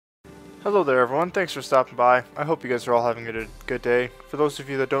Hello there everyone, thanks for stopping by. I hope you guys are all having a good day. For those of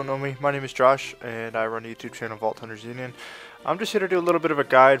you that don't know me, my name is Josh and I run the YouTube channel Vault Hunters Union. I'm just here to do a little bit of a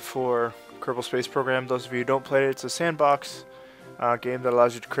guide for Kerbal Space Program. Those of you who don't play it, it's a sandbox game that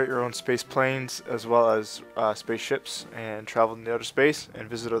allows you to create your own space planes as well as spaceships and travel in the outer space and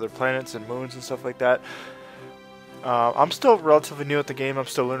visit other planets and moons and stuff like that. I'm still relatively new at the game, I'm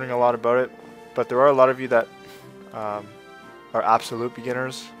still learning a lot about it, but there are a lot of you that are absolute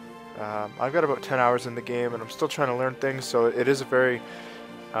beginners. I've got about 10 hours in the game and I'm still trying to learn things, so it is a very,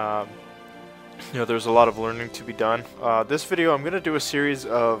 there's a lot of learning to be done. This video I'm going to do a series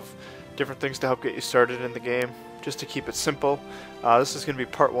of different things to help get you started in the game, just to keep it simple. This is going to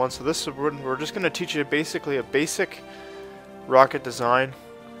be part 1, so this is we're just going to teach you basically a basic rocket design,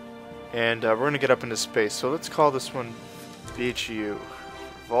 and we're going to get up into space. So let's call this one VHU,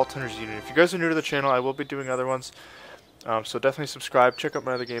 Vault Hunters Union. If you guys are new to the channel, I will be doing other ones. So definitely subscribe, check out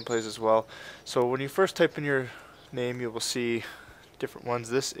my other gameplays as well. So when you first type in your name, you will see different ones.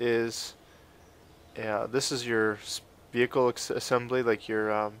 This is your vehicle assembly, like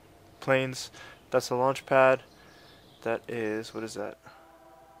your planes. That's the launch pad. That is, what is that?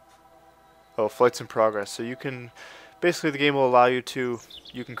 Oh, flights in progress. So you can, basically the game will allow you to,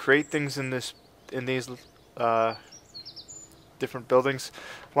 you can create things in these different buildings.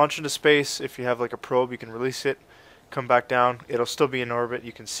 Launch into space. If you have like a probe, you can release it. Come back down, it'll still be in orbit.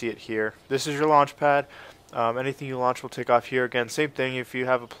 You can see it here. This is your launch pad. Anything you launch will take off here. Again, same thing. If you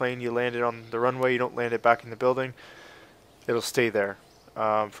have a plane, you land it on the runway, you don't land it back in the building, it'll stay there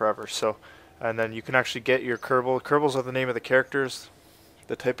forever. So, and then you can actually get your Kerbal. Kerbals are the name of the characters,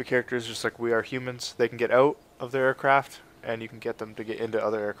 the type of characters, just like we are humans. They can get out of their aircraft, and you can get them to get into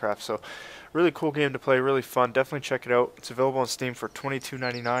other aircraft. So, really cool game to play, really fun. Definitely check it out. It's available on Steam for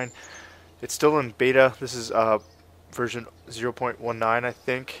 $22.99. It's still in beta. This is version 0.19, I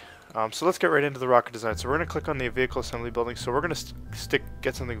think. So let's get right into the rocket design. So we're going to click on the vehicle assembly building. So we're going to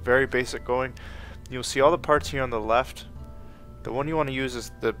get something very basic going. You'll see all the parts here on the left. The one you want to use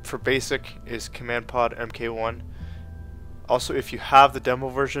is for basic is Command Pod MK1. Also, if you have the demo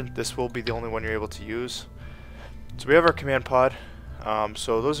version, this will be the only one you're able to use. So we have our Command Pod.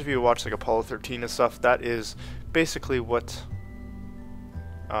 So those of you who watch like Apollo 13 and stuff, that is basically what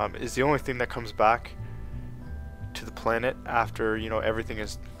is the only thing that comes back to the planet after everything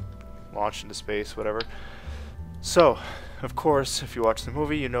is launched into space, whatever. So of course, if you watch the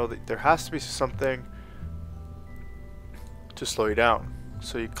movie, you know that there has to be something to slow you down.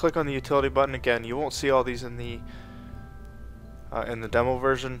 So you click on the utility button. Again, you won't see all these in the demo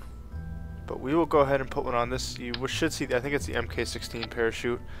version, but we will go ahead and put one on this. You should see, I think it's the MK16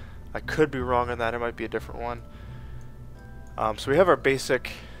 parachute. I could be wrong on that, it might be a different one. So we have our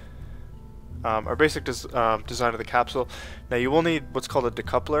basic design of the capsule. Now you will need what's called a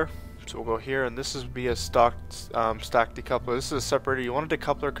decoupler. So we'll go here, and this is be a stock stack decoupler. This is a separator. You want a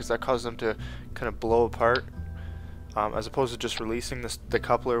decoupler because that causes them to kind of blow apart, as opposed to just releasing. This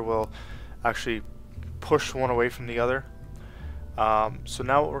decoupler will actually push one away from the other. So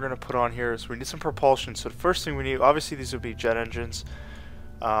now what we're going to put on here is we need some propulsion. So the first thing we need, obviously these would be jet engines.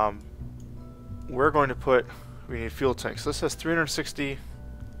 We need fuel tanks. So this has 360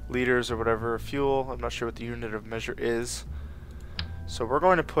 liters or whatever fuel. I'm not sure what the unit of measure is. So we're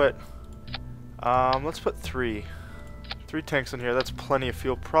going to put, let's put three tanks in here. That's plenty of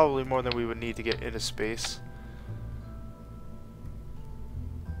fuel, probably more than we would need to get into space.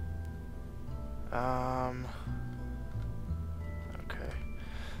 Okay,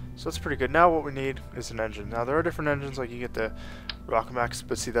 so that's pretty good. Now what we need is an engine. Now there are different engines, like you get the Rockamax,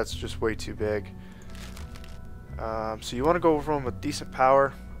 but see, that's just way too big. So you want to go over them with decent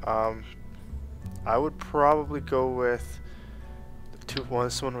power. I would probably go with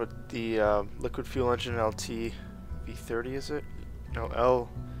this one with the liquid fuel engine LT V30, is it? No,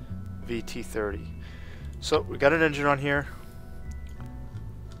 LVT30. So we got an engine on here.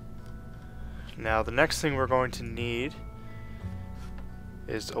 Now the next thing we're going to need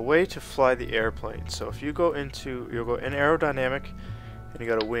is a way to fly the airplane. So if you go you'll go in aerodynamic, and you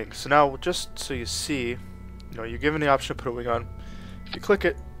got a wing. So now just so you see, you're given the option to put a wing on. If you click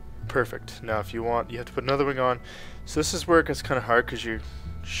it, perfect. Now if you want, you have to put another wing on. So this is where it gets kind of hard, because you're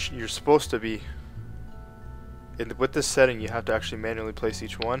supposed to be with this setting, you have to actually manually place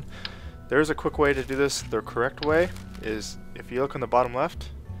each one. There's a quick way to do this. The correct way is, if you look on the bottom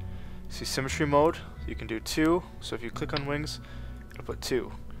left, see symmetry mode, you can do 2. So if you click on wings, it'll put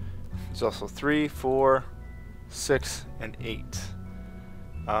 2. There's also 3, 4, 6, and 8.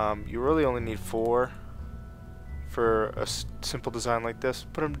 You really only need 4 for a simple design like this.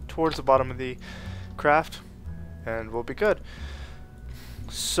 Put them towards the bottom of the craft and we'll be good.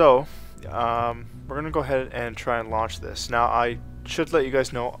 So we're gonna go ahead and try and launch this. Now I should let you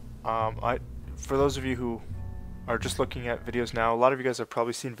guys know, for those of you who are just looking at videos now, a lot of you guys have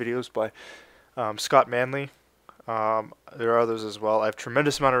probably seen videos by Scott Manley. There are others as well. I have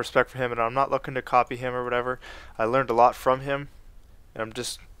tremendous amount of respect for him, and I'm not looking to copy him or whatever. I learned a lot from him, and I'm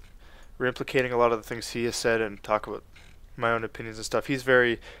just reimplicating a lot of the things he has said and talk about my own opinions and stuff. He's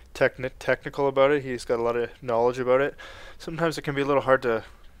very technical about it. He's got a lot of knowledge about it. Sometimes it can be a little hard to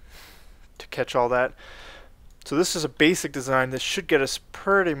catch all that. So this is a basic design. This should get us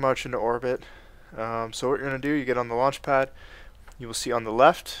pretty much into orbit. So what you're going to do, you get on the launch pad. You will see on the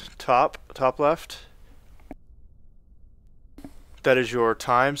left, top left, that is your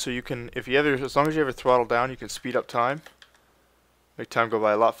time. So you can, if you have as long as you have your throttle down, you can speed up time. Make time go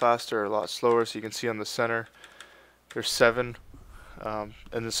by a lot faster or a lot slower. So you can see on the center, there's 7. And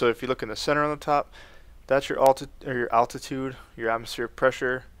then, so if you look in the center on the top, that's your altitude, your atmospheric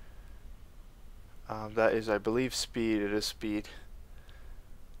pressure. That is, I believe, speed. It is speed.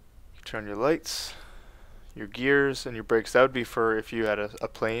 Turn your lights, your gears, and your brakes. That would be for if you had a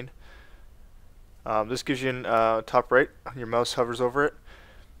plane. This gives you top right. Your mouse hovers over it,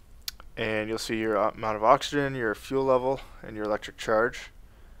 and you'll see your amount of oxygen, your fuel level, and your electric charge.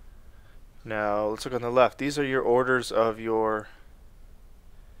 Now let's look on the left. These are your orders of your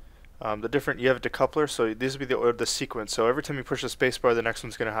the different. You have a decoupler, so these would be the sequence. So every time you push the space bar, the next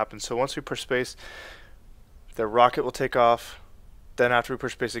one's going to happen. So once we push space, the rocket will take off. Then after we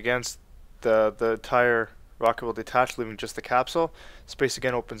push space again, the entire rocket will detach, leaving just the capsule. Space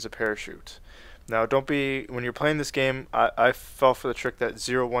again opens the parachute. Now don't be, when you're playing this game, I fell for the trick that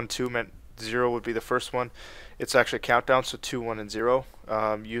 0, 1, 2 meant 0 would be the first one. It's actually a countdown, so 2, 1, and 0.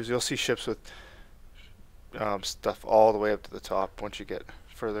 You'll see ships with stuff all the way up to the top once you get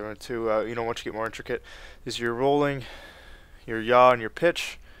further into, once you get more intricate. Is your rolling, your yaw, and your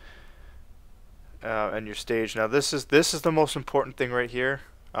pitch. And your stage. Now this is the most important thing right here.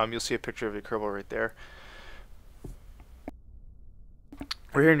 You'll see a picture of your Kerbal right there.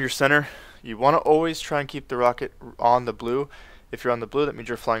 We're here in your center. You want to always try and keep the rocket on the blue. If you're on the blue, that means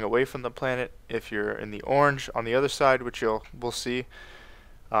you're flying away from the planet. If you're in the orange on the other side, which we'll see,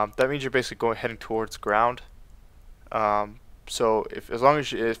 that means you're basically heading towards ground. So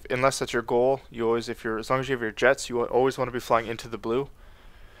unless that's your goal, as long as you have your jets, you always want to be flying into the blue.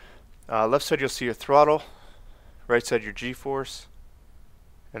 Left side you'll see your throttle, right side your G-force,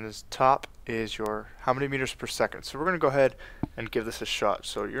 and this top is your how many meters per second. So we're going to go ahead and give this a shot.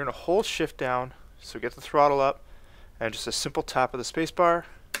 So you're going to hold shift down, so get the throttle up, and just a simple tap of the space bar,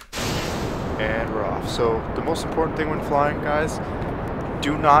 and we're off. So the most important thing when flying, guys,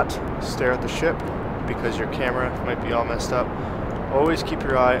 do not stare at the ship because your camera might be all messed up. Always keep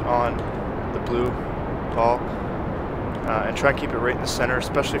your eye on the blue ball. And try and keep it right in the center,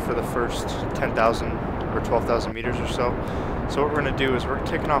 especially for the first 10,000 or 12,000 meters or so. So what we're going to do is we're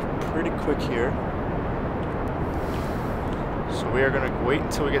taking off pretty quick here. So we are going to wait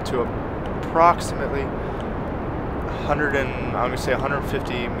until we get to approximately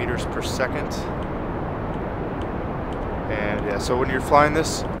 150 meters per second. And yeah, so when you're flying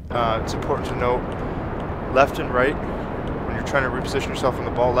this, it's important to note left and right. When you're trying to reposition yourself on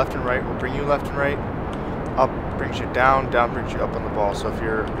the ball, left and right will bring you left and right. Up brings you down, down brings you up on the ball. So if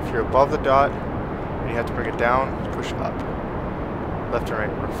you're above the dot and you have to bring it down, push up. Left and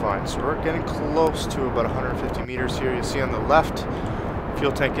right, we're fine. So we're getting close to about 150 meters here. You'll see on the left,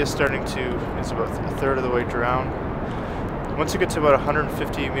 fuel tank is starting to, it's about a third of the way down. Once you get to about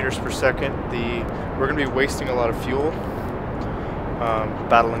 150 meters per second, we're going to be wasting a lot of fuel,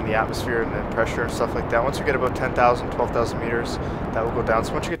 battling the atmosphere and the pressure and stuff like that. Once you get about 10,000, 12,000 meters, that will go down.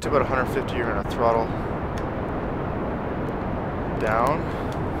 So once you get to about 150, you're going to throttle down,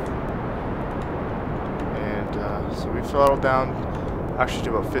 and so we've throttled down actually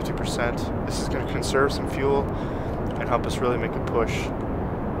to about 50%. This is going to conserve some fuel and help us really make a push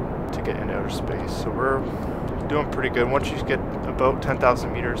to get into outer space. So we're doing pretty good. Once you get about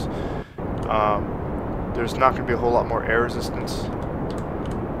 10,000 meters, there's not going to be a whole lot more air resistance.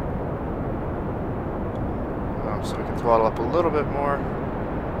 So we can throttle up a little bit more.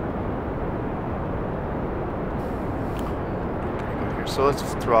 So let's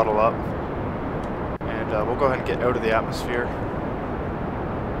throttle up, and we'll go ahead and get out of the atmosphere.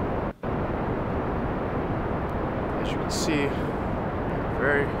 As you can see,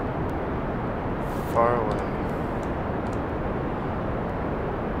 very far away.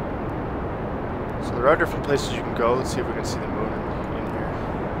 So there are different places you can go. Let's see if we can see the moon in here.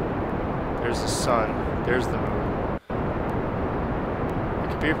 There's the sun, there's the moon. It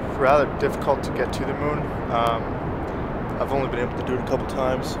can be rather difficult to get to the moon. I've only been able to do it a couple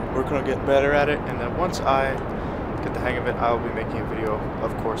times, working on getting better at it, and then once I get the hang of it, I will be making a video,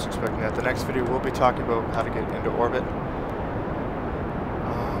 of course, expecting that. The next video we'll be talking about how to get into orbit.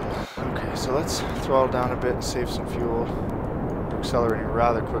 Okay, so let's throttle down a bit and save some fuel. We're accelerating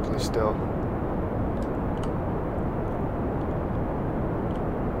rather quickly still.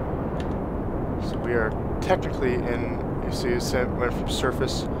 So we are technically in, you see it went from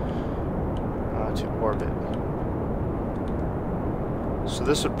surface to orbit. So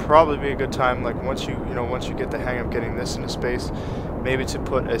this would probably be a good time, like once you get the hang of getting this into space, maybe to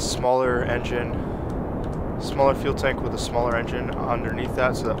put a smaller engine, smaller fuel tank with a smaller engine underneath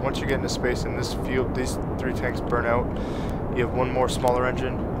that, so that once you get into space and these 3 tanks burn out, you have one more smaller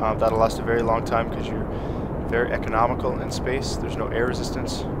engine. That'll last a very long time because you're very economical in space. There's no air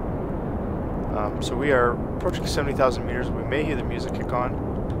resistance. So we are approaching 70,000 meters. We may hear the music kick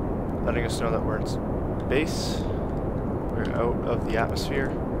on, letting us know that we're in space. We're out of the atmosphere.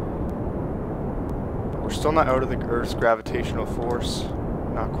 But we're still not out of the Earth's gravitational force.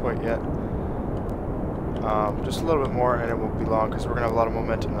 Not quite yet. Just a little bit more and it won't be long because we're going to have a lot of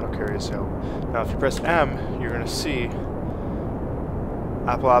momentum that'll carry us out. Now if you press M, you're going to see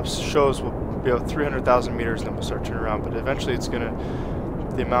Apple Apps shows will be about 300,000 meters and then we'll start turning around. But eventually it's going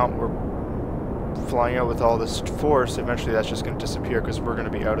to, the amount we're flying out with all this force, eventually that's just going to disappear because we're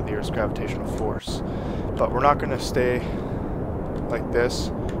going to be out of the Earth's gravitational force. But we're not going to stay like this.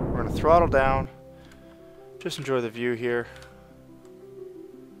 We're going to throttle down. Just enjoy the view here.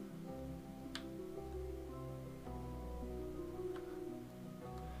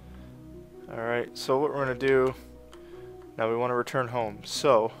 Alright, so what we're going to do, now we want to return home.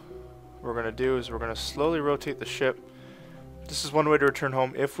 So what we're going to do is we're going to slowly rotate the ship. This is one way to return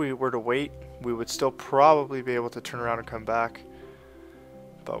home. If we were to wait, we would still probably be able to turn around and come back.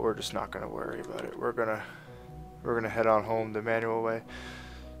 But we're just not going to worry about it. We're gonna head on home the manual way.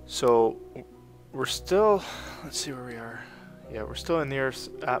 So we're still, let's see where we are. Yeah, we're still in the Earth's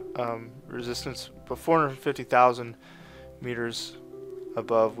resistance, but 450,000 meters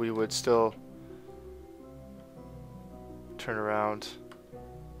above. We would still turn around.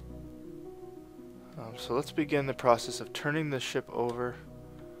 So let's begin the process of turning the ship over.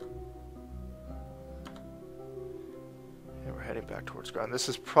 And we're heading back towards ground. This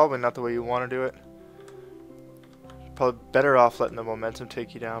is probably not the way you want to do it. Probably better off letting the momentum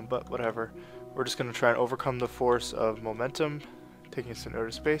take you down, but whatever. We're just going to try and overcome the force of momentum, taking us into outer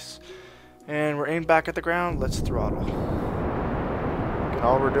space. And we're aimed back at the ground. Let's throttle. And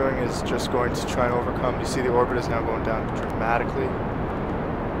all we're doing is just going to try and overcome. You see the orbit is now going down dramatically.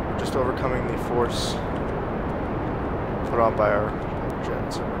 We're just overcoming the force put on by our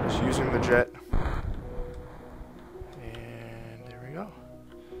jet. So we're just using the jet. And there we go.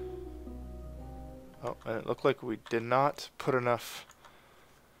 Oh, and it looked like we did not put enough.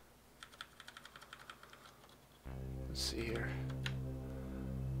 Let's see here.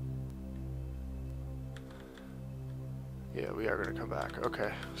 Yeah, we are going to come back.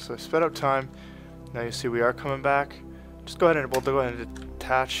 Okay, so I sped up time. Now you see we are coming back. Just go ahead and we'll go ahead and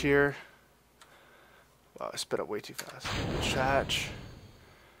detach here. Wow, I sped up way too fast. Detach.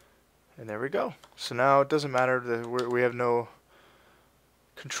 And there we go. So now it doesn't matter that we have no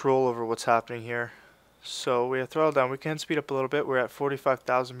control over what's happening here. So we have throttled down. We can speed up a little bit. We're at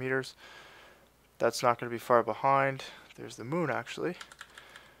 45,000 meters. That's not going to be far behind. There's the moon, actually.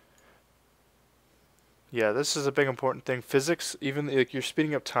 Yeah, this is a big important thing. Physics, even like you're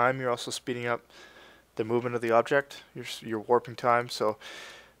speeding up time, you're also speeding up the movement of the object. You're warping time. So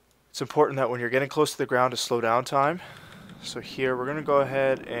it's important that when you're getting close to the ground to slow down time. So here we're going to go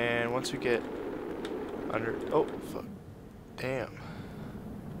ahead and once we get under... Oh, fuck. Damn.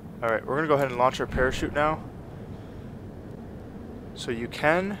 Alright, we're going to go ahead and launch our parachute now. So you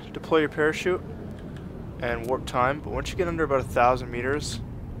can deploy your parachute and warp time, but once you get under about 1,000 meters,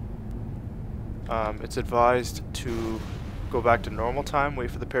 it's advised to go back to normal time, wait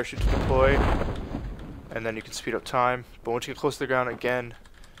for the parachute to deploy, and then you can speed up time. But once you get close to the ground, again,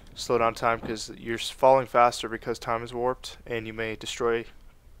 slow down time because you're falling faster because time is warped, and you may destroy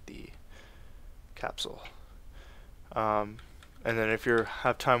the capsule. And then if you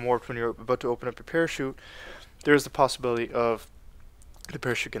have time warped when you're about to open up your parachute, there's the possibility of the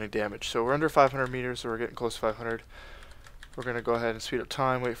parachute getting damaged. So we're under 500 meters, so we're getting close to 500. We're going to go ahead and speed up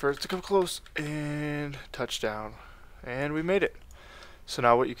time, wait for it to come close, and touchdown. And we made it. So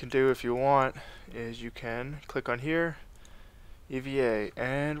now what you can do if you want is you can click on here, EVA,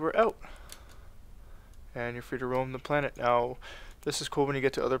 and we're out. And you're free to roam the planet. Now, this is cool when you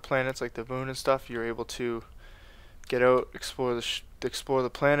get to other planets like the moon and stuff. You're able to get out, explore the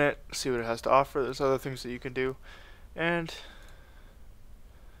planet, see what it has to offer. There's other things that you can do. And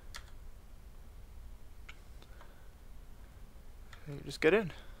you just get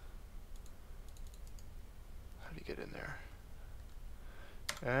in. How do you get in there?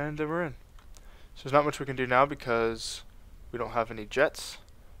 And then we're in. So there's not much we can do now because we don't have any jets.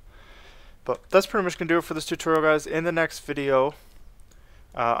 But that's pretty much going to do it for this tutorial, guys. In the next video,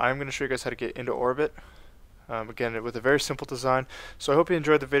 I'm going to show you guys how to get into orbit. Again, with a very simple design. So I hope you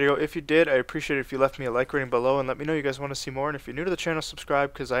enjoyed the video. If you did, I appreciate it if you left me a like rating below and let me know you guys want to see more. And if you're new to the channel,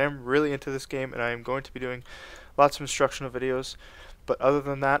 subscribe, because I am really into this game and I am going to be doing lots of instructional videos. But other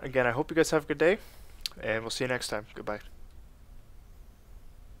than that, again, I hope you guys have a good day, and we'll see you next time. Goodbye.